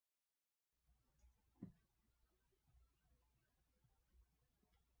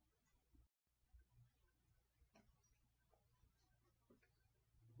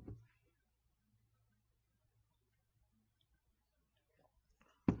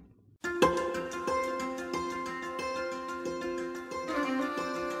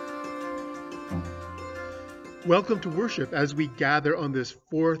Welcome to worship as we gather on this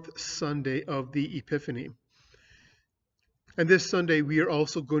fourth Sunday of the Epiphany. And this Sunday, we are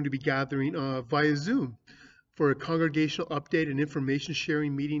also going to be gathering via Zoom for a congregational update and information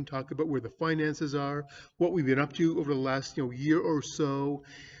sharing meeting, talk about where the finances are, what we've been up to over the last year or so,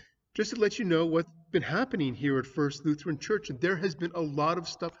 just to let you know what's been happening here at First Lutheran Church. And there has been a lot of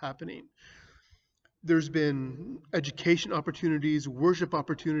stuff happening. There's been education opportunities, worship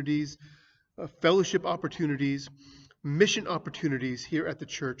opportunities, fellowship opportunities, mission opportunities here at the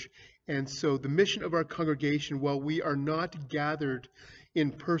church. And so the mission of our congregation, while we are not gathered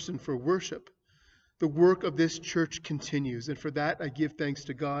in person for worship, the work of this church continues. And for that, I give thanks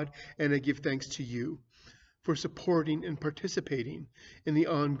to God, and I give thanks to you for supporting and participating in the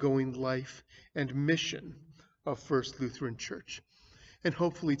ongoing life and mission of First Lutheran Church. And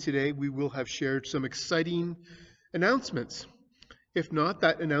hopefully today we will have shared some exciting announcements. If not,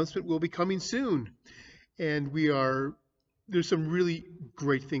 that announcement will be coming soon. And there's some really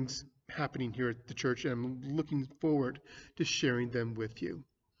great things happening here at the church, and I'm looking forward to sharing them with you.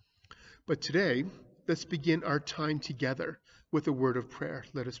 But today, let's begin our time together with a word of prayer.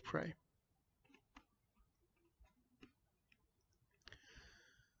 Let us pray.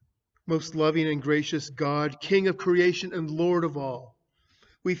 Most loving and gracious God, King of creation and Lord of all,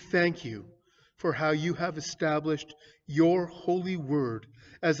 we thank you for how you have established your holy word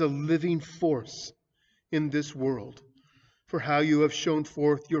as a living force in this world, for how you have shown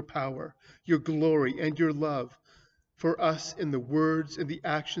forth your power, your glory, and your love for us in the words and the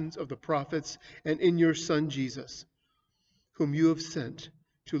actions of the prophets and in your Son Jesus, whom you have sent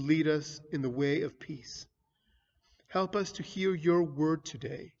to lead us in the way of peace. Help us to hear your word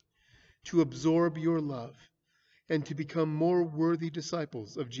today, to absorb your love, and to become more worthy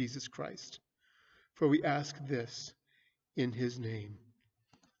disciples of Jesus Christ. For we ask this in his name.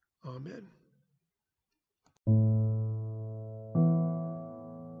 Amen.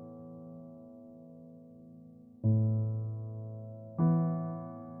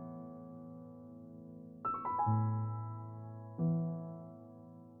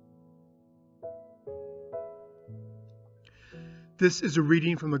 This is a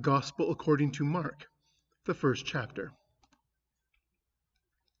reading from the Gospel according to Mark, the first chapter.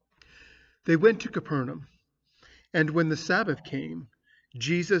 They went to Capernaum, and when the Sabbath came,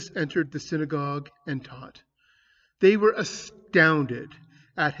 Jesus entered the synagogue and taught. They were astounded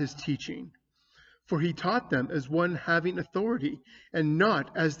at his teaching, for he taught them as one having authority and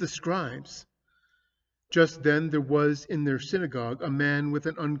not as the scribes. Just then there was in their synagogue a man with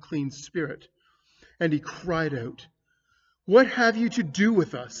an unclean spirit, and he cried out, "What have you to do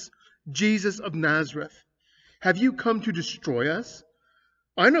with us, Jesus of Nazareth? Have you come to destroy us?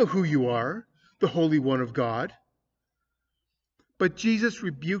 I know who you are, the Holy One of God." But Jesus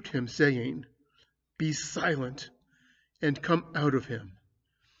rebuked him, saying, "Be silent, and come out of him."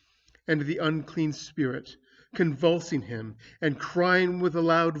 And the unclean spirit, convulsing him and crying with a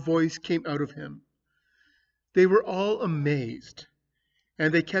loud voice, came out of him. They were all amazed,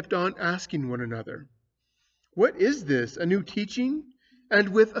 and they kept on asking one another, "What is this, a new teaching, and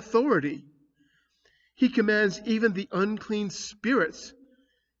with authority? He commands even the unclean spirits,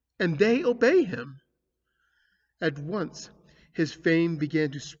 and they obey him." At once his fame began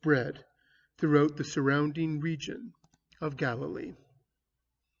to spread throughout the surrounding region of Galilee.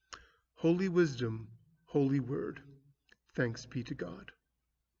 Holy wisdom, holy word. Thanks be to God.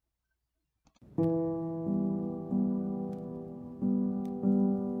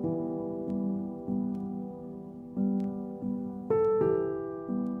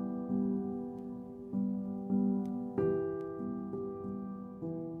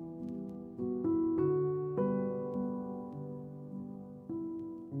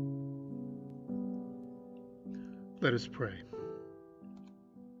 Let us pray.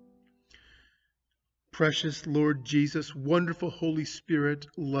 Precious Lord Jesus, wonderful Holy Spirit,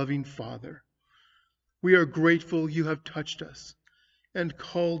 loving Father, we are grateful you have touched us and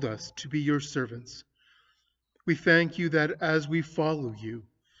called us to be your servants. We thank you that as we follow you,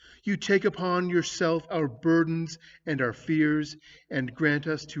 you take upon yourself our burdens and our fears and grant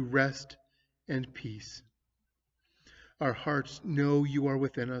us to rest and peace. Our hearts know you are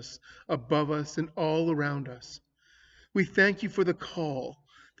within us, above us, and all around us. We thank you for the call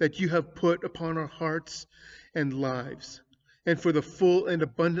that you have put upon our hearts and lives, and for the full and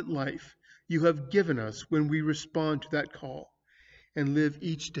abundant life you have given us when we respond to that call and live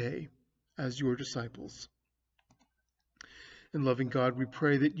each day as your disciples. And loving God, we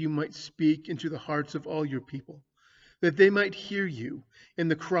pray that you might speak into the hearts of all your people, that they might hear you in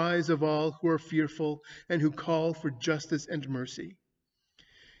the cries of all who are fearful and who call for justice and mercy.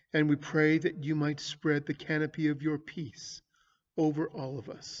 And we pray that you might spread the canopy of your peace over all of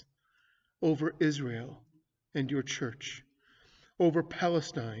us, over Israel and your church, over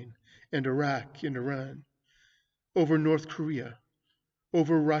Palestine and Iraq and Iran, over North Korea,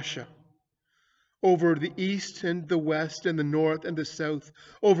 over Russia, over the east and the west and the north and the south,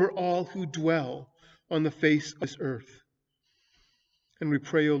 over all who dwell on the face of this earth. And we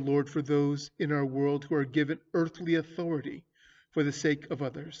pray, O Lord, for those in our world who are given earthly authority for the sake of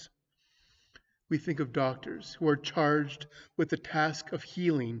others. We think of doctors who are charged with the task of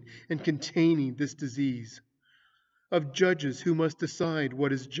healing and containing this disease, of judges who must decide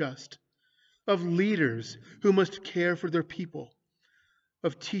what is just, of leaders who must care for their people,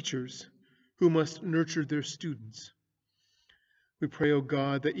 of teachers who must nurture their students. We pray, O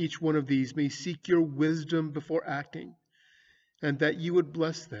God, that each one of these may seek your wisdom before acting, and that you would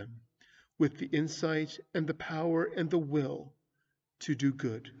bless them with the insight and the power and the will to do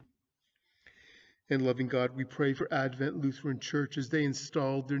good. And loving God, we pray for Advent Lutheran Church as they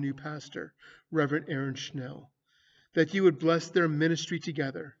installed their new pastor, Reverend Aaron Schnell, that you would bless their ministry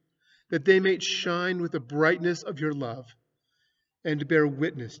together, that they may shine with the brightness of your love and bear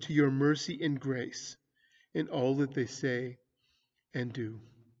witness to your mercy and grace in all that they say and do.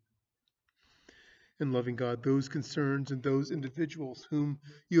 And loving God, those concerns and those individuals whom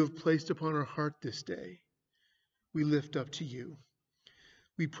you have placed upon our heart this day, we lift up to you.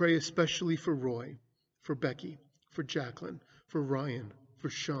 We pray especially for Roy, for Becky, for Jacqueline, for Ryan, for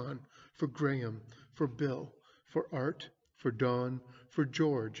Sean, for Graham, for Bill, for Art, for Dawn, for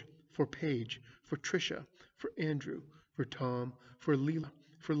George, for Paige, for Tricia, for Andrew, for Tom, for Leela,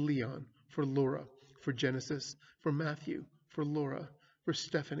 for Leon, for Laura, for Genesis, for Matthew, for Laura, for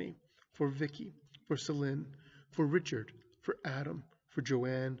Stephanie, for Vicky, for Celine, for Richard, for Adam, for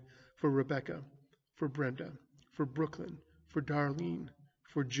Joanne, for Rebecca, for Brenda, for Brooklyn, for Darlene,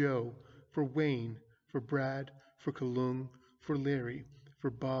 for Joe, for Wayne, for Brad, for Kalung, for Larry, for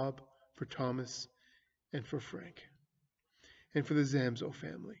Bob, for Thomas, and for Frank, and for the Zamzo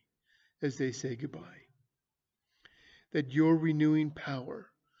family as they say goodbye. That your renewing power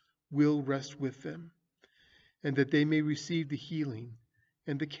will rest with them, and that they may receive the healing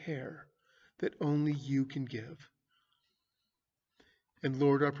and the care that only you can give. And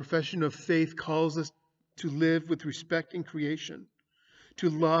Lord, our profession of faith calls us to live with respect in creation, to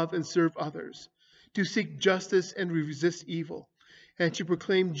love and serve others, to seek justice and resist evil, and to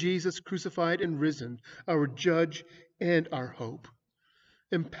proclaim Jesus crucified and risen, our judge and our hope.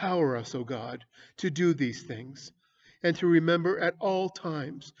 Empower us, O God, to do these things, and to remember at all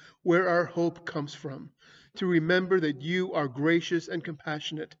times where our hope comes from, to remember that you are gracious and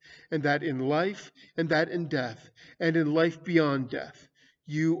compassionate, and that in life, and that in death, and in life beyond death,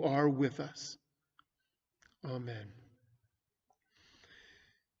 you are with us. Amen.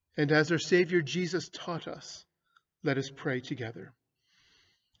 And as our Savior Jesus taught us, let us pray together.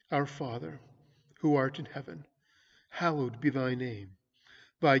 Our Father, who art in heaven, hallowed be thy name.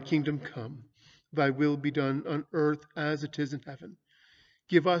 Thy kingdom come, thy will be done on earth as it is in heaven.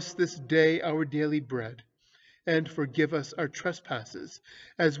 Give us this day our daily bread, and forgive us our trespasses,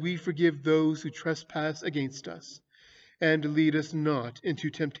 as we forgive those who trespass against us. And lead us not into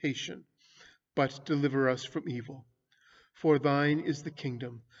temptation, but deliver us from evil. For thine is the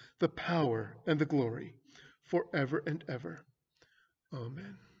kingdom, the power, and the glory, forever and ever.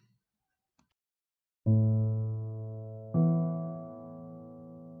 Amen.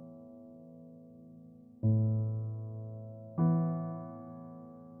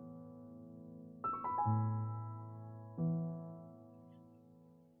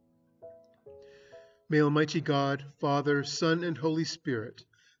 May Almighty God, Father, Son, and Holy Spirit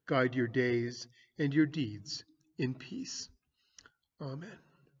guide your days and your deeds in peace. Amen.